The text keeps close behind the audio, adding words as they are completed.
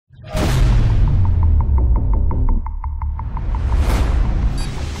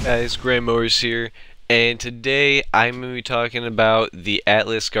Guys, Grandmores here, and today I'm going to be talking about the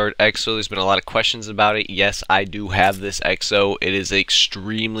Atlas Guard EXO. There's been a lot of questions about it. Yes, I do have this EXO. It is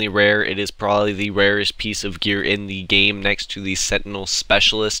extremely rare. It is probably the rarest piece of gear in the game next to the Sentinel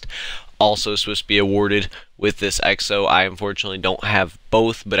Specialist, also supposed to be awarded with this EXO. I unfortunately don't have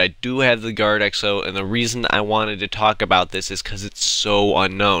both, but I do have the Guard EXO, and the reason I wanted to talk about this is because it's so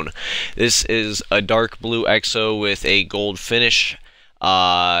unknown. This is a dark blue EXO with a gold finish.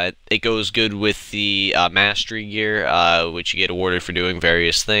 It goes good with the Mastery gear, which you get awarded for doing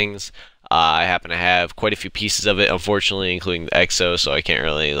various things. I happen to have quite a few pieces of it, unfortunately, including the EXO, so I can't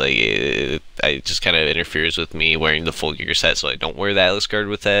really, it just kind of interferes with me wearing the full gear set, so I don't wear the Atlas Guard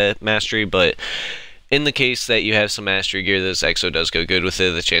with the Mastery, but in the case that you have some Mastery gear, this EXO does go good with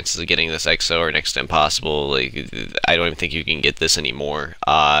it. The chances of getting this EXO are next to impossible. I don't even think you can get this anymore.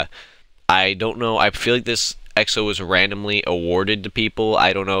 I don't know, I feel like this EXO was randomly awarded to people.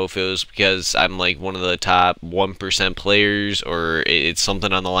 I don't know if it was because I'm like one of the top 1% players or it's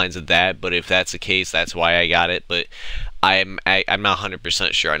something on the lines of that, but if that's the case, that's why I got it. But I'm not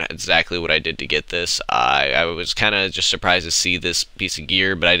 100% sure on exactly what I did to get this. I was kind of just surprised to see this piece of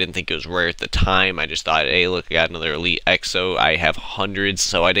gear, but I didn't think it was rare at the time. I just thought, hey, look, I got another Elite EXO. I have hundreds,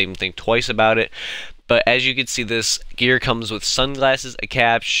 so I didn't even think twice about it. But as you can see, this gear comes with sunglasses, a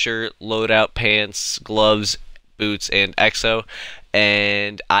cap, shirt, loadout, pants, gloves, boots, and EXO.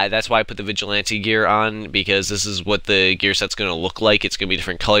 And that's why I put the Vigilante gear on, because this is what the gear set's going to look like. It's going to be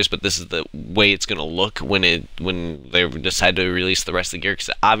different colors, but this is the way it's going to look when they decide to release the rest of the gear, because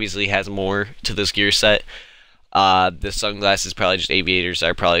it obviously has more to this gear set. The sunglasses, probably just aviators,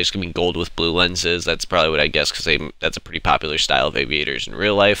 are probably just going to be gold with blue lenses. That's probably what I guess, because that's a pretty popular style of aviators in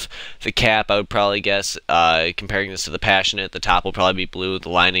real life. The cap, I would probably guess, comparing this to the Passionate, the top will probably be blue, the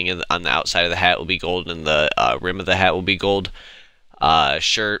lining on the outside of the hat will be gold, and the rim of the hat will be gold.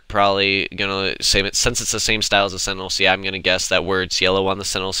 Shirt, probably gonna same it, since it's the same style as the Sentinel CI, I'm gonna guess that where it's yellow on the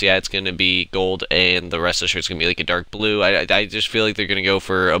Sentinel CI, it's gonna be gold, and the rest of the shirt's gonna be like a dark blue. I just feel like they're gonna go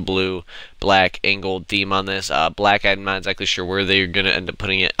for a blue, black, and gold theme on this. Black, I'm not exactly sure where they're gonna end up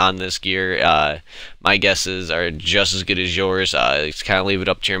putting it on this gear. My guesses are just as good as yours. Just kind of leave it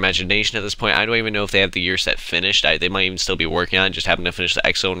up to your imagination at this point. I don't even know if they have the gear set finished. They might even still be working on it, just happen to finish the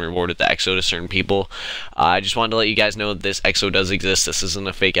EXO and rewarded the EXO to certain people. I just wanted to let you guys know that this EXO does exist. This isn't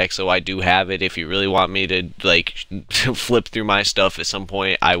a fake EXO. I do have it. If you really want me to flip through my stuff at some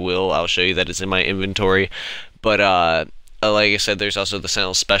point, I will. I'll show you that it's in my inventory. But like I said, there's also the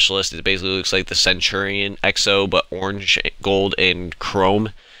Sentinel Specialist. It basically looks like the Centurion EXO, but orange, gold, and chrome.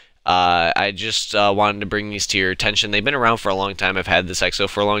 I just wanted to bring these to your attention. They've been around for a long time. I've had this EXO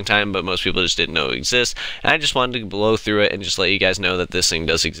for a long time, but most people just didn't know it exists. And I just wanted to blow through it and just let you guys know that this thing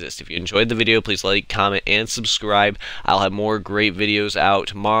does exist. If you enjoyed the video, please like, comment, and subscribe. I'll have more great videos out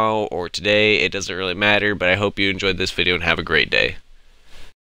tomorrow or today. It doesn't really matter, but I hope you enjoyed this video and have a great day.